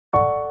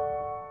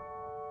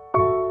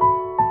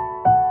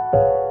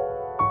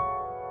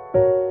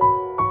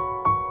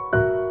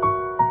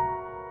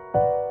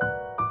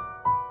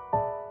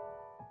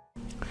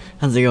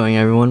How's it going,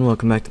 everyone?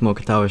 Welcome back to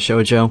Katawa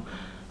Shoujo.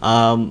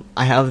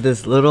 I have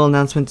this little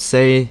announcement to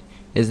say,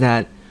 is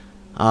that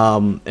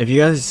if you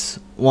guys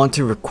want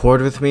to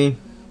record with me,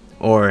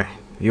 or if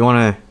you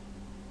want to,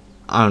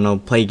 I don't know,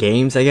 play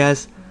games, I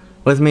guess,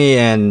 with me,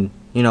 and,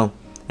 you know,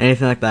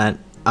 anything like that,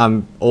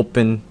 I'm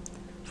open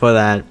for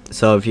that.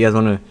 So if you guys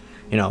want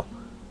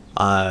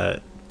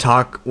to,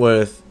 talk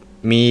with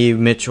me,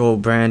 Mitchell,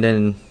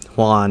 Brandon,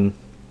 Juan,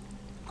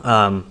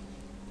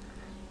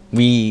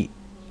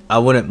 I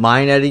wouldn't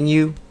mind adding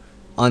you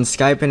on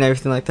Skype and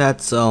everything like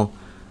that. So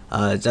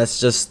that's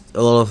just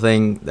a little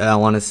thing that I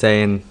want to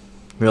say, and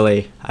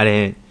really I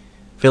didn't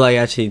feel like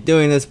actually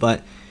doing this,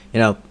 but you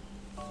know,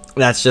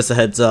 that's just a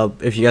heads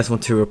up. If you guys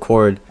want to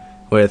record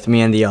with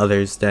me and the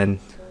others, then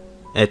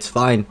it's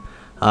fine,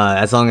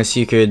 as long as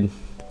you could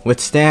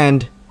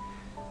withstand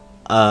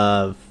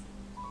us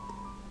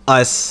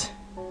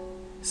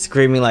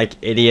screaming like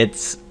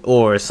idiots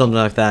or something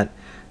like that.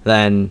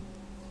 Then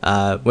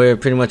we're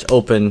pretty much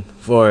open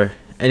for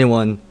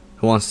anyone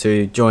who wants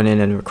to join in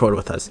and record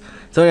with us.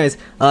 So anyways,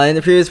 in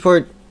the previous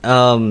part,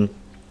 I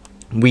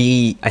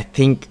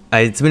think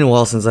it's been a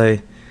while since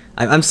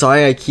I'm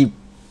sorry I keep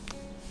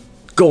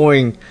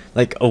going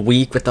like a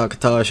week without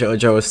Katawa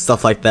Shoujo,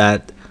 stuff like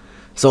that.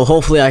 So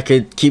hopefully I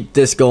could keep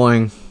this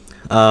going,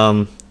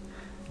 and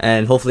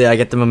hopefully I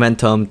get the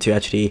momentum to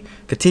actually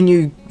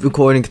continue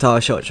recording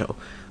Katawa Shoujo.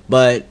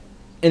 But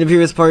in the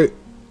previous part,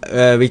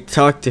 we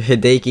talked to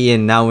Hideki,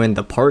 and now we're in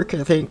the park,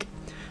 I think,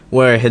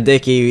 where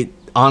Hideki,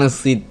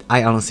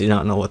 I honestly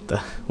don't know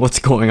what's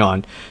going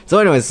on. So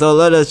anyways, so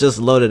let us just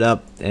load it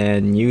up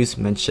and use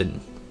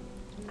mention.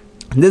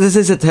 This is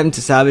his attempt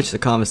to salvage the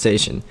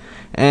conversation,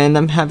 and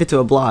I'm happy to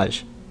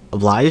oblige.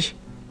 Oblige?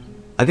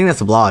 I think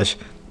that's oblige.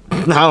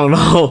 I don't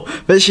know.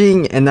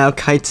 Fishing and now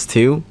kites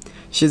too.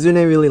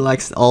 Shizune really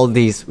likes all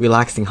these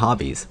relaxing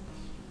hobbies.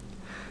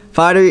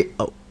 Fighter.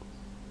 Oh.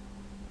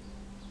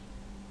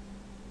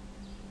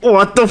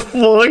 What the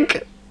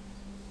fuck?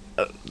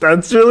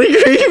 That's really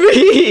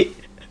creepy.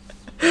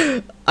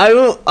 I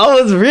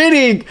was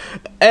reading,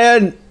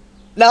 and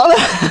now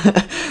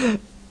that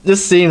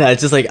just seeing that,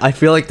 it's just like I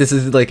feel like this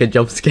is like a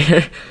jump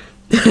scare.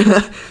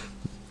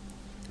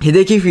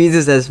 Hideki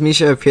freezes as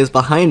Misha appears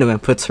behind him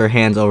and puts her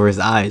hands over his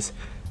eyes.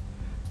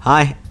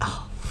 Hi.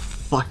 Oh,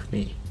 fuck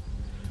me.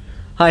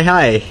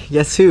 Hi.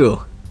 Guess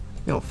who?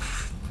 Oh,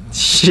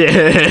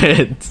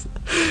 shit.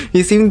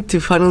 He seemed to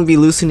finally be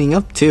loosening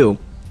up too.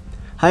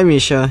 Hi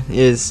Misha,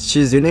 is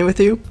Shizune with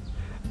you?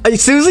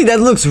 Seriously, that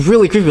looks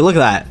really creepy. Look at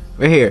that,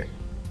 right here.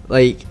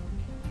 Like,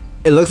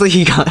 it looks like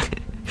he got.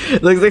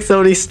 It looks like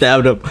somebody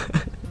stabbed him,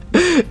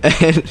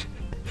 and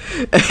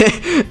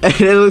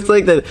it looks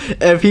like that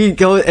if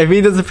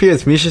he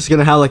disappears, Misha's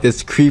gonna have like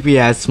this creepy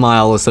ass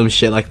smile or some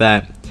shit like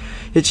that.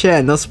 Hey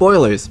Chan, no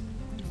spoilers.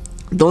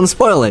 Don't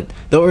spoil it.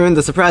 Don't ruin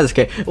the surprise.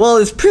 Okay. Well,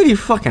 it's pretty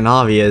fucking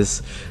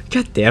obvious.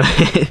 God damn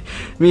it,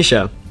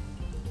 Misha.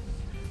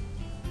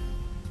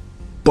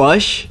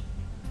 Bush?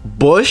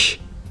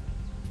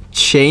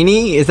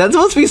 Cheney? Is that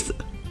supposed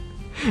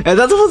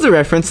to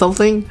reference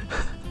something?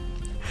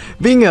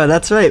 Bingo,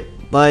 that's right,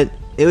 but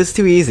it was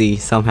too easy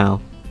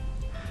somehow.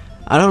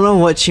 I don't know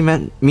what she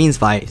means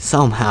by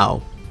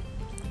somehow.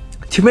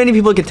 Too many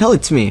people can tell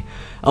it to me.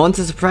 I want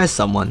to surprise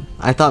someone.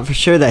 I thought for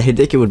sure that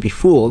Hideki would be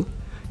fooled.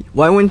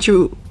 Why wouldn't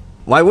you?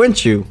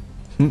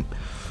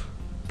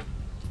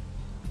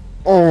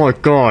 Oh my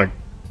god.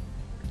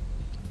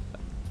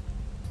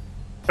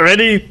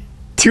 Ready?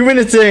 2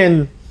 minutes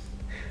in,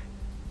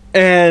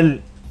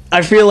 and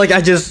I feel like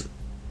I just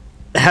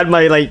had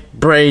my like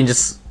brain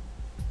just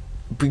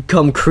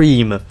become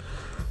cream.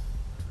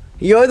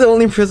 You're the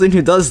only person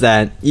who does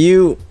that.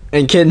 You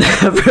and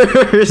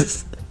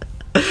kidnappers.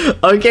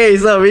 Okay,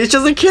 so he's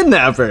just a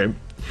kidnapper.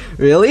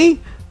 Really?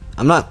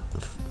 I'm not.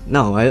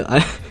 No,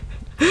 I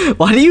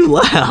why do you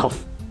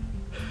laugh?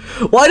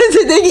 Why does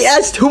Hideki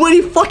ask too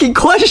many fucking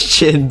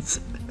questions?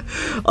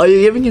 Are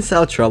you giving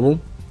Hisao trouble?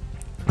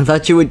 I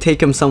thought you would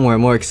take him somewhere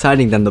more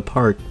exciting than the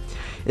park.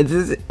 I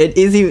can't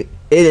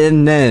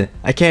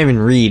even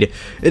read.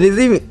 It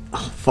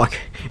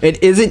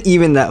isn't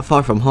even that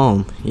far from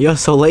home. You're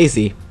so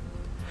lazy.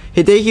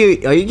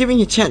 Hideki, are you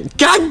giving a chance?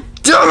 God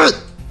damn it!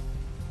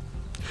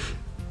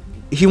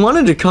 He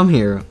wanted to come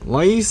here.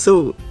 Why are you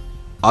so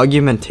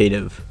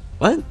argumentative?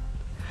 What?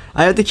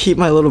 I have to keep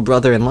my little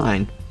brother in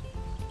line.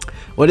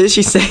 What is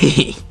she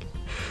saying?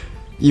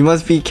 You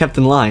must be kept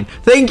in line.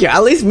 Thank you.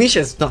 At least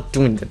Misha's not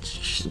doing that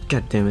shit.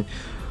 God damn it.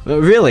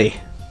 Really?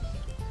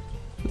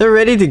 They're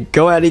ready to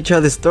go at each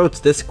other's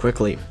throats this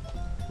quickly.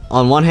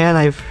 On one hand,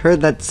 I've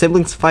heard that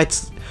siblings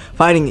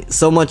fighting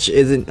so much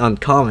isn't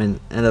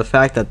uncommon, and the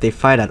fact that they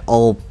fight at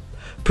all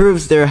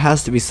proves there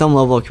has to be some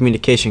level of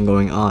communication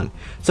going on.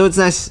 So it's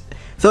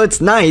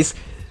nice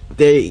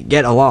they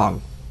get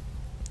along.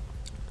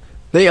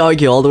 They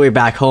argue all the way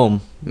back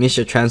home.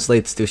 Misha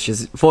translates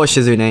for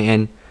Shizune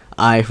and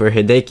I for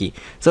Hideki.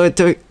 So it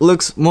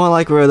looks more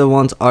like we're the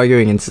ones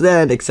arguing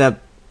instead, except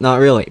not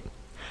really.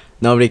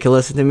 Nobody can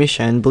listen to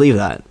Misha and believe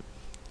that.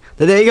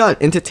 The day got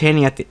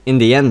entertaining in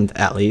the end,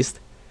 at least.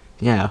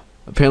 Yeah,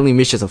 Apparently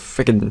Misha's a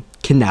freaking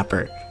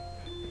kidnapper.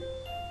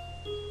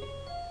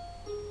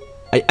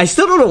 I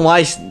still don't know why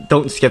I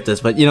don't skip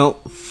this, but you know,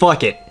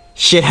 fuck it.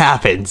 Shit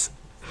happens.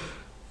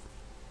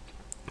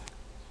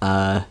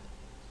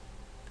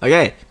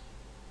 Okay.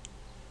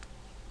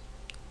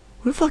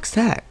 Who the fuck's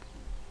that?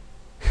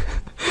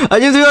 I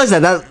just realized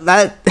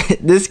that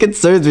this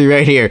concerns me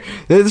right here.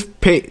 This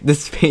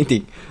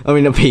painting. I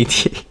mean, a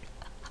painting.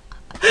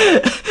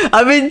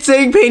 I've been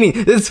saying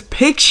painting. This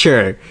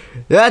picture.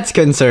 That's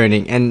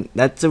concerning, and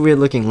that's a weird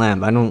looking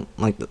lamp. I don't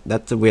like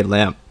that's a weird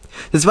lamp.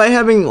 Despite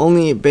having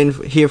only been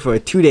here for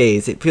 2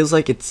 days, it feels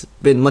like it's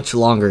been much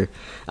longer.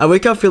 I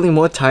wake up feeling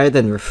more tired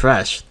than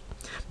refreshed.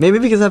 Maybe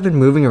because I've been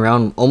moving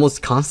around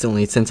almost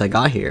constantly since I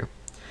got here.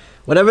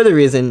 Whatever the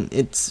reason,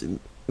 it's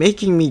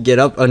making me get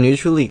up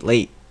unusually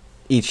late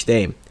each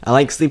day. I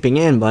like sleeping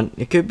in, but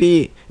it could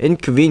be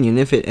inconvenient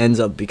if it ends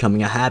up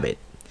becoming a habit.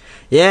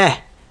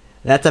 Yeah,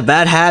 that's a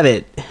bad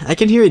habit. I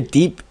can hear a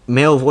deep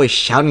male voice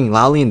shouting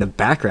loudly in the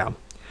background.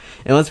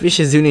 It must be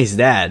Shizune's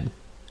dad.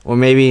 Or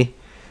maybe,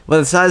 well,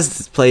 the size of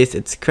this place,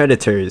 it's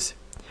creditors.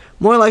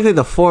 More likely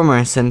the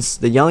former, since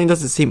the yelling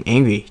doesn't seem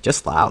angry,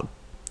 just loud.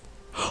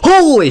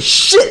 Holy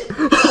shit!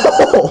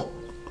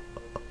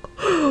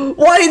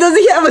 Why does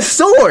he have a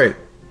sword?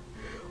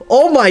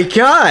 Oh my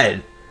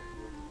god!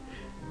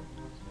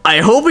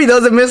 I hope he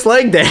doesn't miss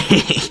leg day.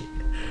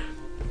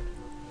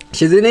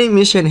 Shizune,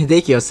 Misha, and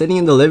Hideki are sitting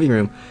in the living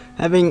room,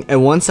 having a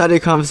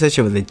one-sided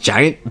conversation with a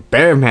giant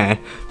bear man.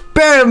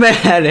 Bear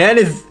man!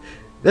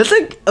 That's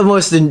like a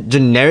most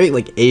generic,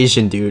 like,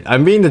 Asian dude.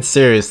 I'm being that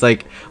serious.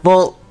 Like,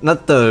 well,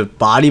 not the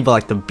body, but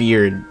like the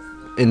beard.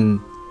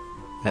 And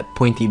that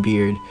pointy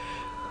beard.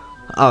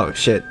 Oh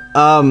shit.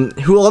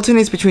 Who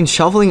alternates between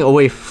shoveling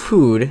away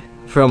food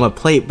from a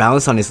plate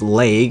balanced on his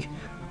leg,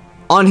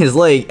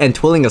 and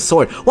twirling a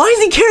sword. Why is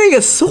he carrying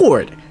a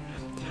sword?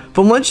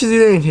 From what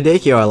Shizune and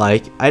Hideki are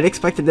like, I'd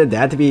expected their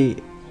dad to be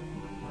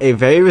a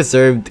very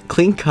reserved,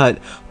 clean-cut,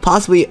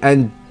 possibly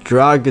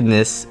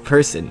androgynous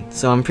person,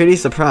 so I'm pretty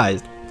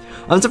surprised.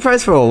 I'm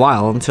surprised for a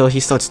while until he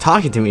starts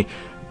talking to me.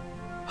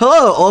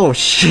 Hello, oh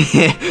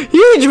shit,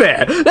 Huge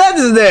Bear,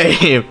 that's his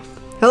name!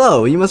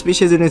 Hello, you must be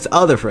Shizune's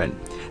other friend.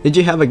 Did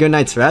you have a good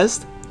night's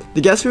rest?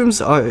 The guest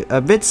rooms are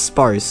a bit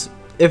sparse.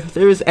 If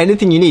there is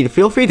anything you need,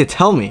 feel free to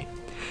tell me.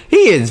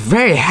 He is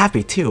very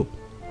happy too.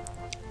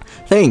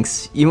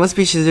 Thanks, you must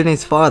be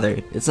Shizune's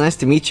father. It's nice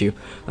to meet you.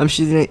 I'm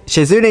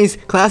Shizune's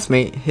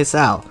classmate,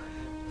 Hisao.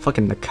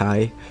 Fucking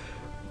Nakai.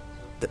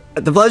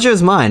 The pleasure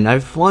is mine.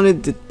 I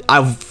wanted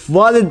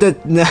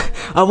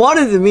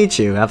to meet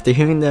you after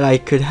hearing that I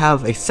could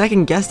have a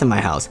second guest in my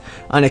house.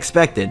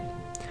 Unexpected.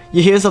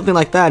 You hear something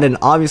like that and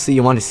obviously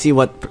you want to see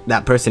what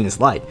that person is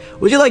like.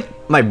 Would you like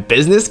my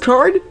business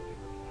card?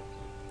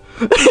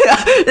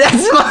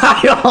 That's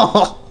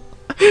smile!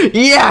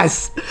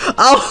 Yes!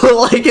 I would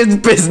like his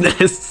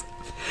business!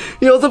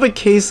 He holds up a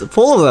case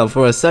full of them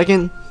for a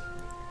second,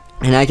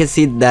 and I can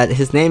see that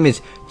his name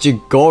is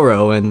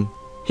Jigoro, and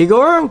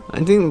Higoro?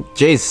 I think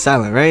J is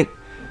silent, right?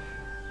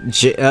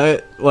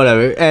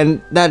 Whatever.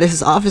 And that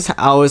his office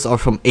hours are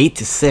from 8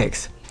 to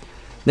 6.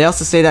 They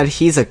also say that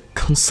he's a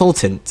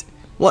consultant.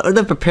 What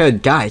other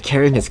prepared guy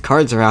carrying his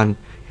cards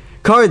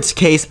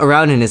case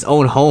around in his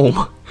own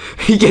home?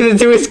 He gets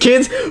into his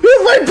kids with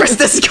my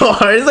business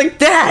card. It's like,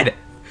 Dad,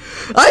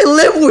 I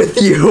live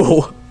with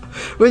you.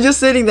 We're just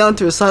sitting down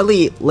to a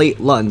slightly late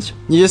lunch.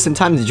 You're just in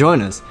time to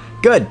join us.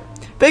 Good.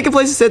 Pick a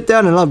place to sit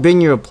down and I'll bring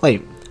you a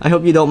plate. I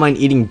hope you don't mind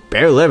eating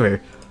bear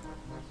liver.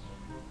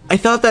 I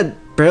thought that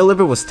bear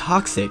liver was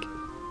toxic.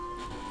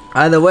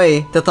 Either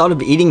way, the thought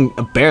of eating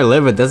a bear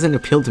liver doesn't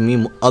appeal to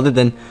me other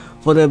than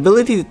for the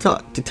ability to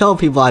tell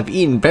people I've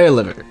eaten bear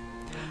liver.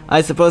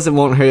 I suppose it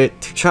won't hurt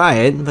to try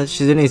it, but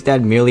Shizune's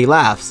dad merely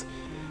laughs.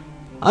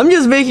 I'm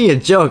just making a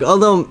joke,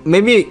 although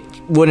maybe it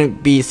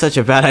wouldn't be such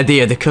a bad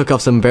idea to cook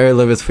up some bear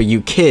livers for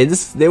you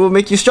kids. They will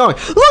make you strong.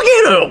 Look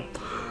at him!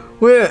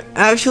 We're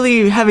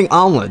actually having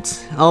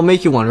omelets. I'll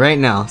make you one right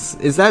now.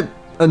 Is that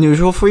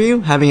unusual for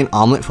you, having an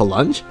omelet for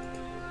lunch?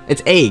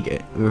 It's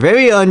egg.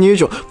 Very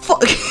unusual.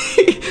 Fuck.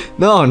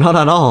 No, not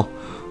at all.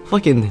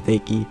 Fucking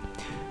Hideki.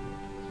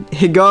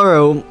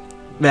 Higoro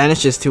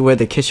vanishes to where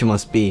the kitchen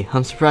must be.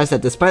 I'm surprised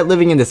that despite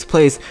living in this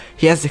place,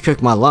 he has to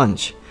cook my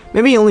lunch.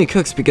 Maybe he only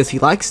cooks because he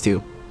likes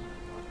to.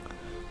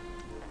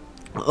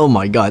 Oh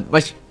my god,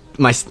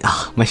 my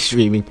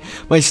steaming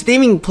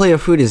plate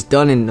of food is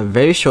done in a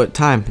very short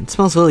time. It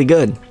smells really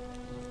good.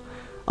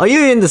 Are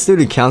you in the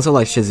student council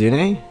like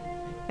Shizune?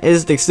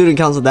 Is the student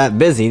council that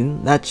busy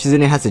that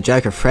Shizune has to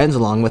drag her friends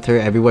along with her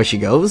everywhere she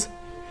goes?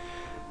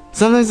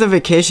 Sometimes a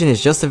vacation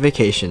is just a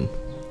vacation.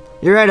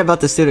 You're right about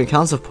the student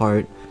council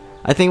part.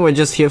 I think we're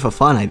just here for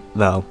fun,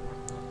 though.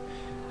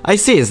 I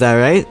see, is that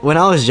right? When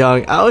I was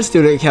young, our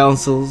student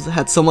councils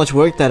had so much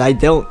work that I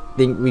don't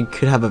think we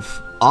could have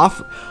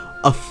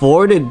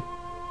afforded.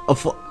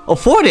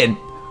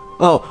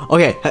 Oh,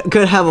 okay.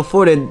 Could have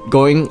afforded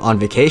going on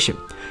vacation.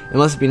 It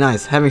must be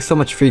nice having so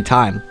much free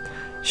time.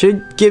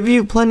 Should give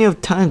you plenty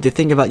of time to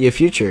think about your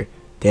future.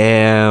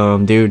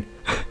 Damn, dude.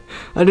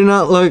 I do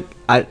not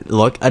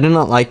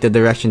like the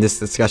direction this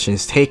discussion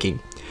is taking,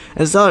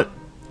 and start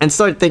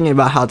thinking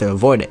about how to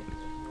avoid it.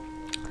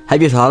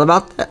 Have you thought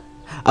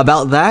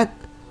about that?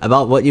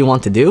 About what you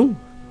want to do?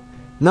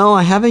 No,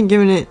 I haven't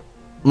given it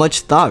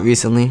much thought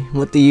recently.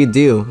 What do you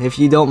do, if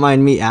you don't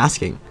mind me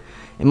asking?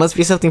 It must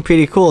be something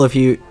pretty cool if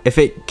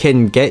it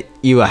can get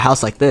you a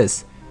house like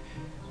this.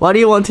 Why do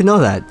you want to know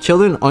that?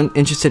 Children aren't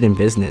interested in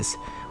business.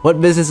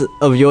 What business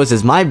of yours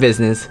is my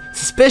business?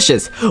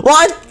 Suspicious.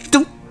 What?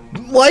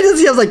 Why does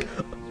he have like...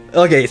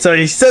 Okay, so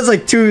he says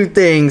like two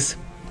things,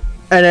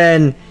 and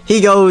then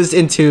he goes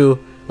into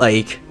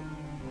like...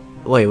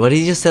 Wait, what did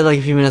he just say like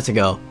a few minutes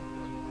ago?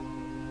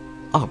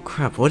 Oh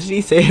crap, what did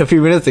he say a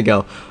few minutes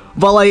ago?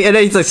 But like, and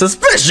then he's like,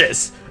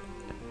 suspicious!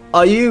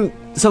 Are you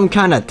some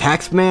kind of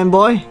tax man,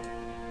 boy?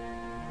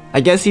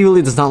 I guess he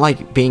really does not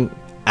like being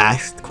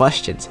asked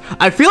questions.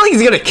 I feel like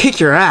he's gonna kick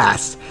your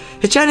ass.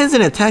 Hichan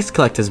isn't a tax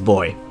collector's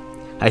boy,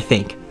 I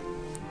think.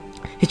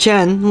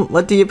 Hichan,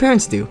 what do your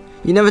parents do?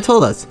 You never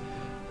told us.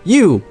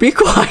 You, be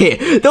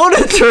quiet. Don't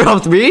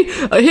interrupt me.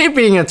 I hate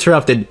being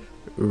interrupted.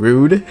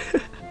 Rude.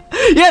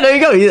 Yeah, there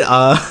you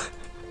go.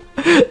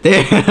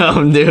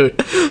 Damn, dude.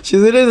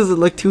 Shizune doesn't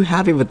look too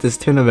happy with this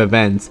turn of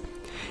events.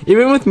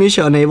 Even with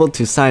Misha unable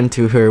to sign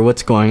to her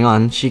what's going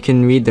on, she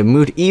can read the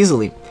mood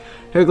easily.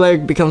 Her glare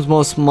becomes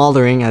more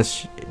smoldering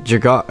as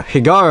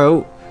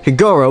Higoro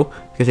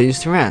continues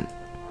to rant.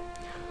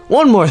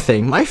 One more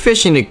thing, my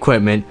fishing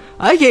equipment.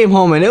 I came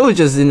home and it was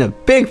just in a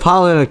big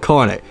pile in a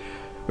corner.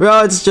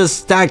 Rods just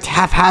stacked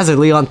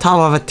haphazardly on top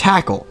of a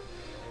tackle.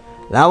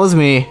 That was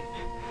me.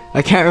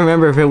 I can't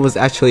remember if it was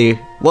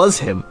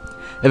him.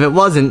 If it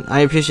wasn't, I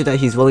appreciate that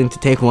he's willing to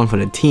take one for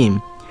the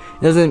team.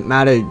 It doesn't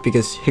matter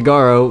because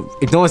Higoro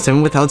ignores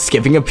him without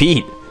skipping a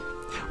beat.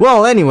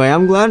 Well, anyway,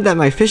 I'm glad that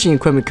my fishing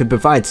equipment could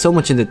provide so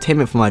much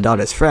entertainment for my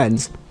daughter's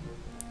friends.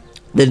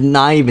 They did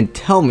not even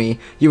tell me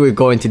you were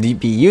going to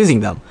be using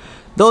them.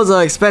 Those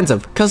are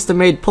expensive,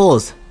 custom-made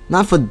poles,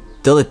 not for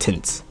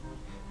dilettantes.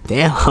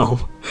 Damn.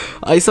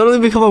 I suddenly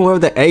become aware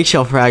of the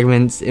eggshell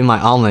fragments in my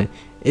omelet.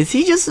 Is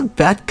he just a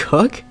bad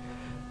cook?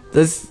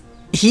 Does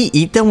he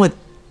eat them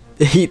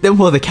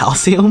for the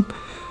calcium?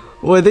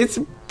 Were they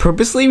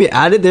purposely be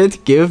added there to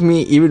give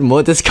me even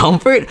more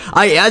discomfort?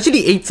 I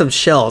actually ate some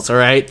shells,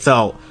 alright?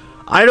 So,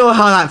 I know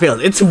how that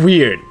feels. It's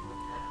weird.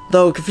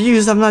 Though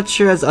confused, I'm not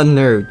sure as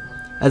unnerved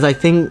as I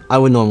think I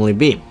would normally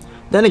be.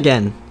 Then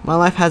again, my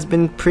life has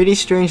been pretty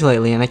strange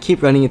lately and I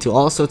keep running into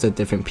all sorts of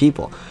different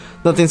people.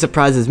 Nothing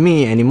surprises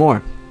me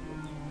anymore.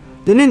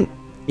 Didn't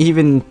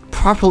even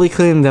properly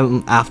clean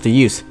them after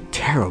use.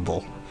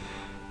 Terrible.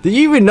 Do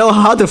you even know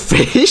how to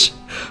fish?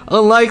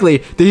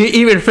 Unlikely. Do you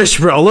even fish,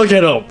 bro? Look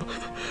at him.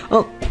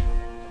 Oh.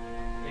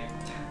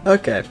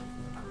 Okay.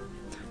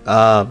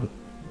 I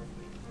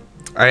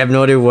have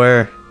no idea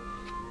where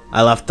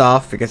I left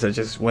off because I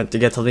just went to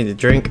get something to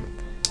drink.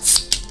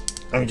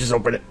 Let me just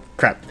open it.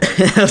 Crap.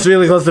 That's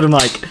really close to the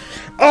mic.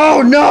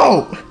 Oh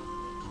no!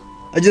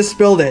 I just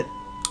spilled it.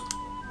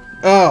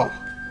 Oh.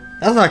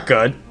 That's not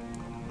good.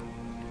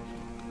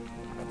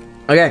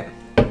 Okay.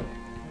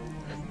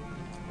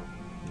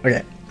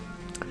 Okay.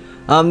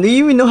 Do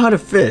you even know how to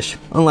fish?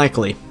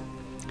 Unlikely.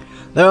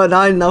 There are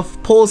not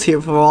enough poles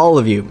here for all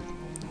of you.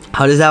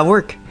 How does that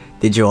work?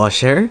 Did you all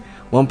share?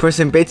 One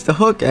person baits the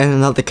hook and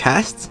another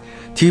casts?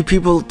 2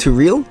 people to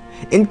reel?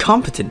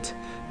 Incompetent.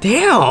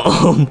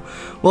 Damn!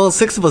 Well,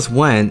 6 of us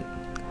went,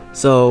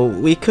 so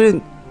we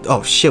couldn't...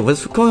 Oh shit,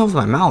 what's going on with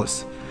my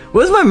mouse?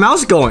 Where's my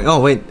mouse going? Oh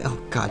wait, oh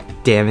god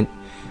damn it.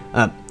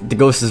 The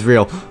ghost is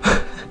real.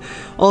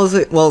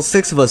 Well,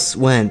 6 of us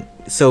went,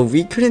 so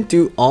we couldn't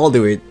all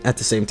do it at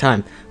the same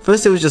time.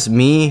 First it was just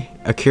me,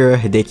 Akira,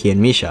 Hideki,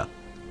 and Misha.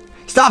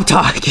 Stop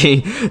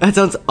talking! That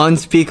sounds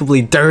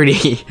unspeakably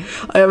dirty.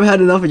 I have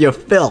had enough of your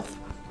filth.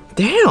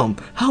 Damn,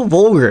 how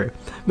vulgar.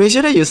 Make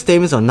sure that your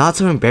statements are not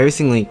so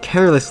embarrassingly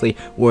carelessly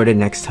worded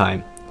next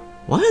time.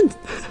 What?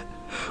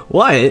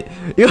 What?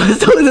 You're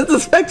so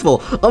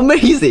disrespectful.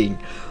 Amazing.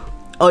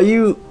 Are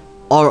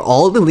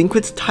all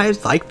delinquents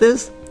types like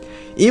this?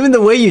 Even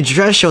the way you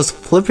dress shows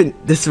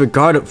flippant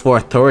disregard for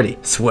authority.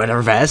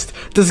 Sweater vest?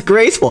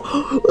 Disgraceful.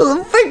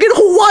 Freaking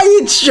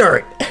Hawaiian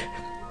shirt!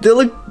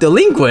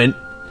 Delinquent?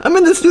 I'm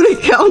in the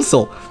student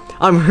council.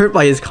 I'm hurt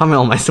by his comment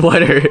on my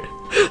sweater.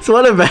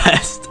 Sweater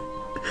vest.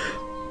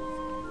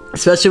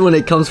 Especially when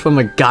it comes from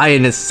a guy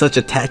in such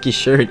a tacky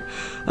shirt.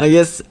 I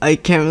guess I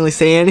can't really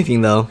say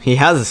anything though. He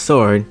has a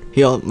sword.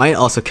 He might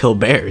also kill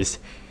bears.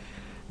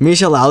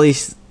 Misha loudly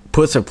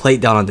puts her plate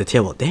down on the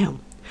table.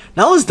 Damn.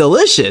 That was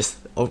delicious.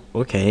 Oh,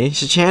 okay,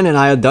 Hichan and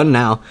I are done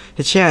now.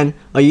 Hichan,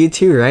 are you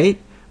too, right?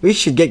 We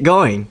should get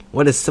going.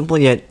 What a simple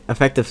yet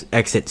effective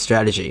exit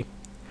strategy.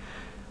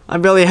 I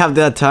barely have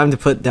that time to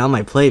put down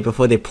my plate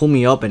before they pull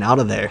me up and out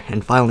of there,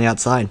 and finally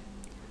outside.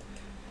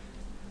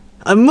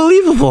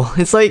 Unbelievable!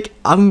 It's like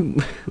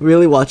I'm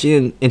really watching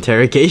an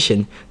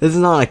interrogation. This is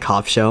not a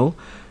cop show.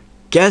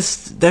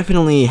 Guests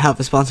definitely have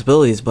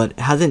responsibilities, but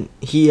hasn't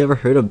he ever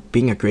heard of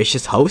being a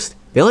gracious host?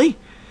 Really?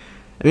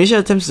 Misha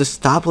attempts to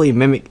stoppily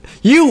mimic.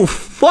 You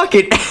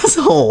fucking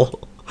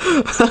asshole!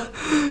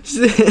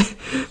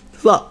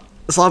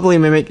 Sloppily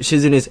mimic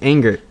Shizune's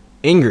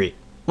angry.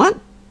 What?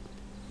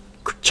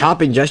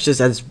 Chopping gestures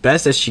as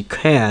best as she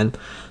can.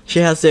 She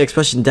has the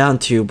expression down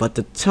too, but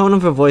the tone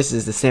of her voice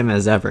is the same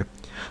as ever,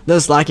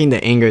 thus lacking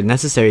the anger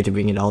necessary to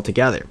bring it all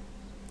together.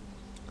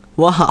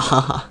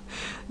 Wahahaha.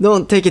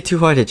 Don't take it too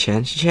hard to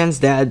Chan. Chan's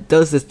dad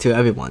does this to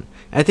everyone.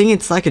 I think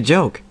it's like a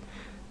joke.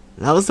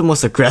 That was the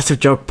most aggressive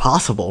joke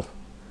possible.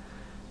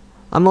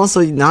 I'm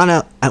also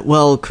not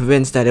well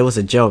convinced that it was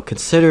a joke,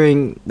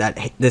 considering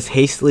that this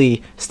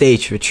hastily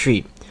staged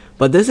retreat.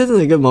 But this isn't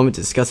a good moment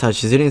to discuss how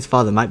Shizune's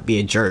father might be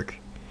a jerk.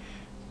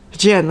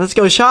 Jen, let's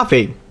go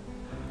shopping!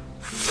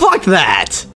 Fuck that!